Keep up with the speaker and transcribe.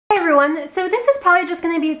everyone, so this is probably just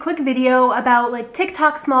going to be a quick video about like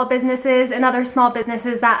TikTok small businesses and other small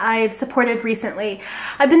businesses that I've supported recently.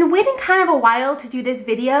 I've been waiting kind of a while to do this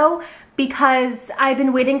video because I've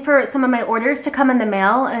been waiting for some of my orders to come in the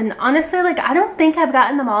mail, and honestly, like, I don't think I've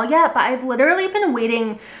gotten them all yet, but I've literally been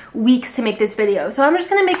waiting weeks to make this video. So I'm just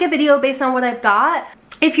going to make a video based on what I've got.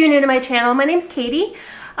 If you're new to my channel, my name's Katie.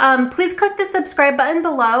 Please click the subscribe button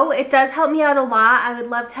below. It does help me out a lot. I would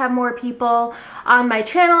love to have more people on my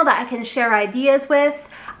channel that I can share ideas with.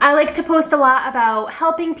 I like to post a lot about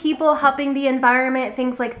helping people, helping the environment,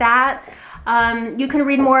 things like that. You can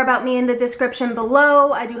read more about me in the description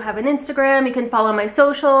below. I do have an Instagram. You can follow my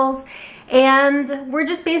socials. And we're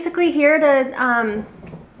just basically here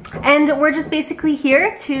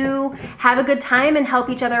to have a good time and help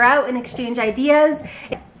each other out and exchange ideas.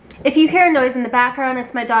 If you hear a noise in the background,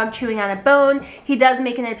 it's my dog chewing on a bone. He does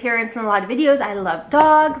make an appearance in a lot of videos. I love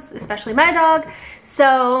dogs, especially my dog.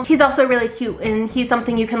 So he's also really cute, and he's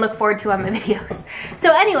something you can look forward to on my videos.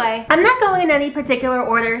 So anyway, I'm not going in any particular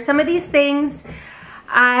order. Some of these things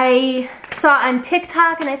I saw on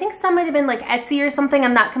TikTok, and I think some might have been like Etsy or something.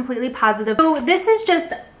 I'm not completely positive. So this is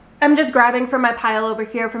just, I'm just grabbing from my pile over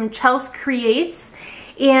here from Chelsea Creates,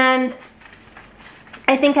 and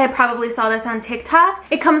I think I probably saw this on TikTok.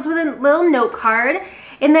 It comes with a little note card.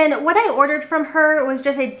 And then what I ordered from her was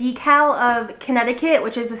just a decal of Connecticut,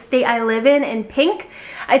 which is the state I live in pink.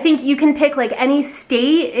 I think you can pick like any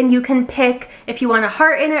state, and you can pick if you want a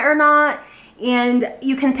heart in it or not. And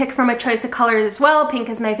you can pick from a choice of colors as well. Pink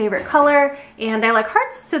is my favorite color, and I like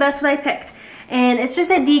hearts, so that's what I picked. And it's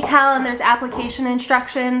just a decal, and there's application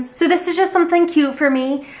instructions. So this is just something cute for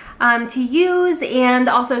me to use and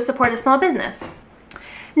also support a small business.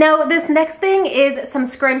 Now, this next thing is some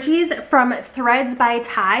scrunchies from Threads by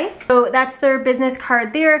Ty. So that's their business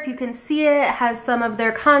card there. If you can see it, it has some of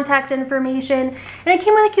their contact information. And it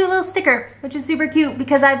came with a cute little sticker, which is super cute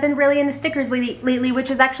because I've been really into stickers lately, which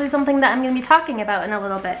is actually something that I'm going to be talking about in a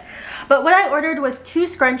little bit. But what I ordered was 2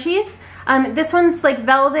 scrunchies. This one's like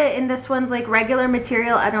velvet, and this one's like regular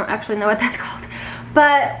material. I don't actually know what that's called.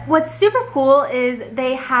 But what's super cool is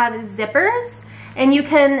they have zippers, and you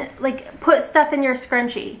can like put stuff in your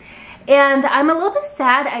scrunchie. And I'm a little bit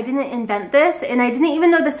sad I didn't invent this, and I didn't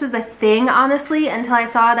even know this was the thing, honestly, until I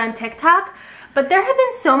saw it on TikTok. But there have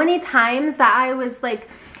been so many times that I was like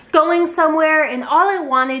going somewhere, and all I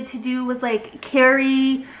wanted to do was like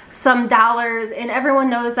carry some dollars, and everyone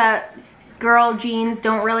knows that girl jeans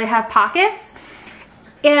don't really have pockets,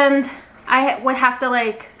 and I would have to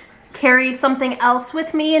like carry something else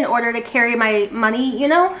with me in order to carry my money, you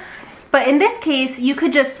know? But in this case, you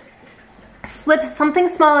could just slip something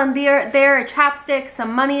small in there, a chapstick,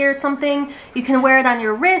 some money or something. You can wear it on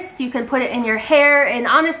your wrist, you can put it in your hair, and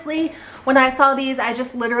honestly, when I saw these, I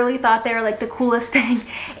just literally thought they were like the coolest thing.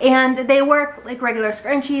 And they work like regular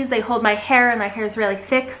scrunchies, they hold my hair, and my hair is really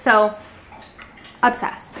thick, so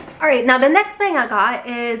obsessed. All right, now the next thing I got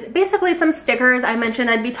is basically some stickers. I mentioned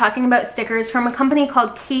I'd be talking about stickers from a company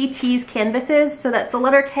called KT's Canvases, so that's the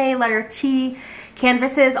letter K, letter T.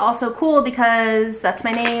 Canvases, also cool because that's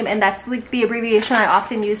my name, and that's like the abbreviation I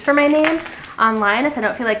often use for my name online if I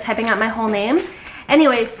don't feel like typing out my whole name.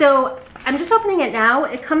 Anyway, so I'm just opening it now.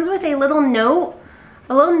 It comes with a little note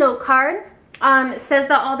card. It says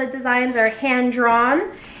that all the designs are hand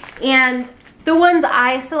drawn, and the ones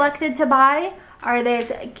I selected to buy are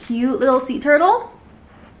this cute little sea turtle,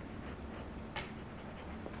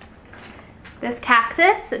 this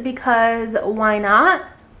cactus because why not,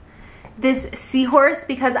 this seahorse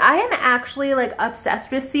because I am actually like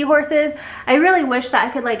obsessed with seahorses. I really wish that I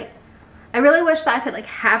could like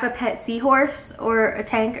have a pet seahorse or a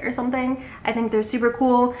tank or something. I think they're super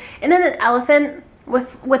cool. And then an elephant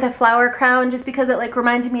with a flower crown, just because it like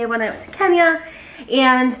reminded me of when I went to Kenya.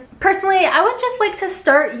 And personally, I would just like to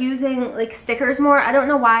start using like stickers more. I don't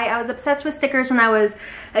know why. I was obsessed with stickers when I was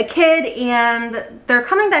a kid, and they're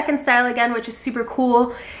coming back in style again, which is super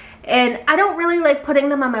cool. And I don't really like putting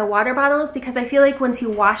them on my water bottles because I feel like once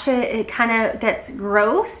you wash it, it kind of gets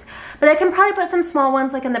gross. But I can probably put some small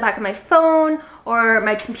ones like in the back of my phone or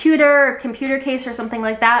my computer case or something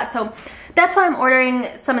like that. So that's why I'm ordering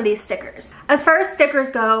some of these stickers. As far as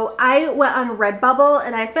stickers go, I went on Redbubble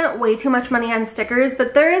and I spent way too much money on stickers,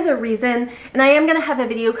 but there is a reason, and I am gonna have a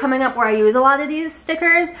video coming up where I use a lot of these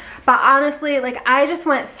stickers. But honestly, like, I just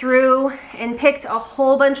went through and picked a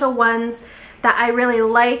whole bunch of ones that I really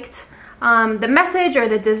liked, the message or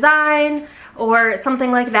the design or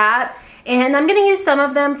something like that. And I'm gonna use some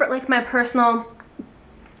of them for like my personal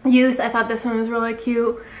use. I thought this one was really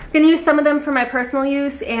cute. I'm gonna use some of them for my personal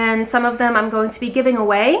use, and some of them I'm going to be giving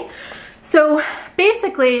away. So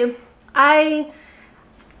basically, I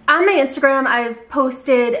On my Instagram, I've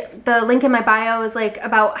posted, the link in my bio is like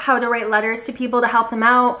about how to write letters to people to help them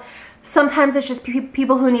out. Sometimes it's just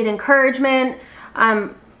people who need encouragement,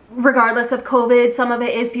 regardless of COVID. Some of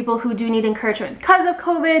it is people who do need encouragement because of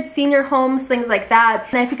COVID, senior homes, things like that.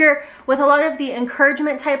 And I figure with a lot of the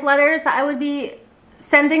encouragement type letters that I would be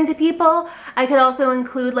sending to people, I could also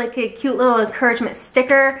include like a cute little encouragement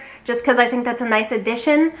sticker, just because I think that's a nice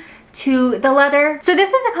addition to the letter. So this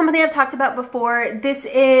is a company I've talked about before. This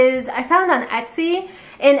is, I found on Etsy,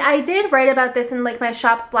 and I did write about this in like my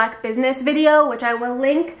Shop Black Business video, which I will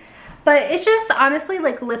link, but it's just honestly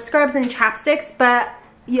like lip scrubs and chapsticks, but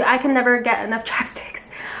I can never get enough chapsticks.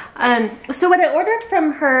 So what I ordered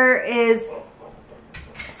from her is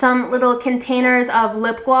some little containers of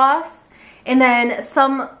lip gloss, and then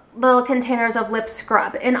some little containers of lip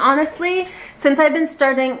scrub. And honestly, since I've been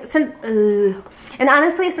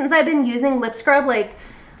using lip scrub, like,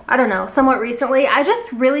 I don't know, somewhat recently, I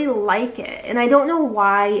just really like it, and I don't know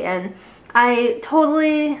why, and I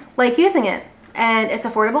totally like using it, and it's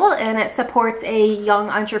affordable and it supports a young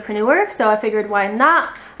entrepreneur, so I figured why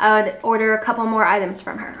not. I would order a couple more items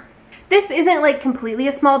from her. This isn't like completely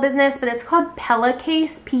a small business, but it's called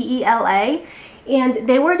Pela-Case, P-E-L-A, and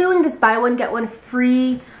they were doing this buy one get one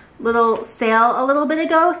free little sale a little bit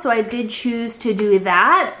ago, so I did choose to do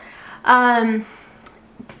that.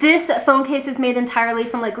 This phone case is made entirely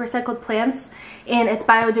from like recycled plants, and it's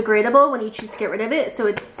biodegradable when you choose to get rid of it, so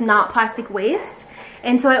it's not plastic waste.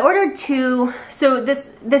 And so I ordered two. So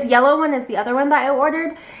this yellow one is the other one that I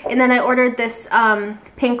ordered, and then I ordered this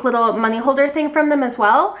pink little money holder thing from them as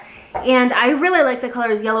well. And I really like the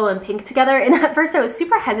colors yellow and pink together, and at first I was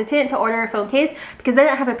super hesitant to order a phone case because they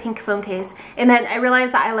didn't have a pink phone case, and then I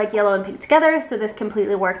realized that I like yellow and pink together, so this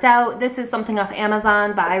completely worked out. This is something off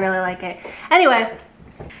Amazon, but I really like it. Anyway,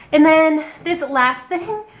 and then this last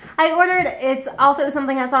thing I ordered, it's also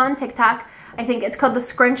something I saw on TikTok. I think it's called the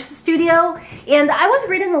Scrunch Studio, and I was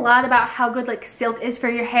reading a lot about how good like silk is for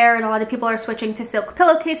your hair, and a lot of people are switching to silk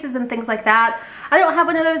pillowcases and things like that. I don't have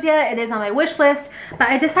one of those yet. It is on my wish list, but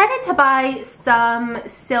I decided to buy some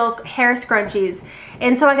silk hair scrunchies,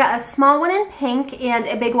 and so I got a small one in pink and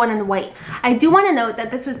a big one in white. I do want to note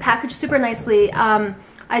that this was packaged super nicely.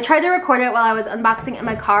 I tried to record it while I was unboxing it in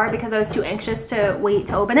my car because I was too anxious to wait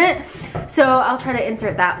to open it, so I'll try to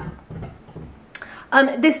insert that.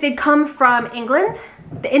 This did come from England.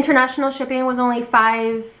 The international shipping was only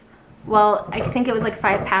I think it was like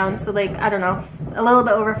 £5, so like, I don't know, a little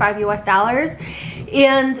bit over $5 US.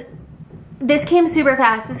 And this came super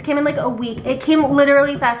fast. This came in like a week. It came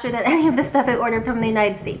literally faster than any of the stuff I ordered from the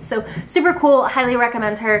United States. So super cool, highly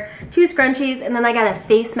recommend her. 2 scrunchies, and then I got a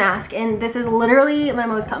face mask, and this is literally my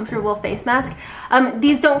most comfortable face mask.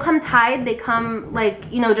 These don't come tied, they come like,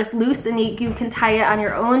 you know, just loose, and you can tie it on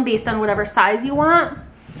your own based on whatever size you want.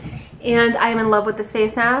 And I am in love with this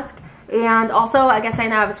face mask. And also, I guess I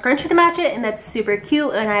now have a scrunchie to match it, and that's super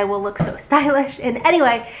cute, and I will look so stylish. And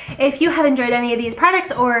anyway, if you have enjoyed any of these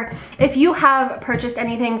products, or if you have purchased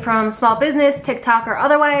anything from small business, TikTok, or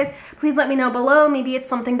otherwise, please let me know below. Maybe it's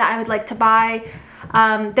something that I would like to buy.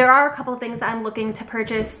 There are a couple things that I'm looking to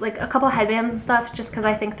purchase, like a couple headbands and stuff, just because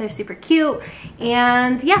I think they're super cute.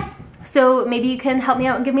 And yeah, so maybe you can help me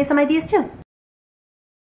out and give me some ideas too.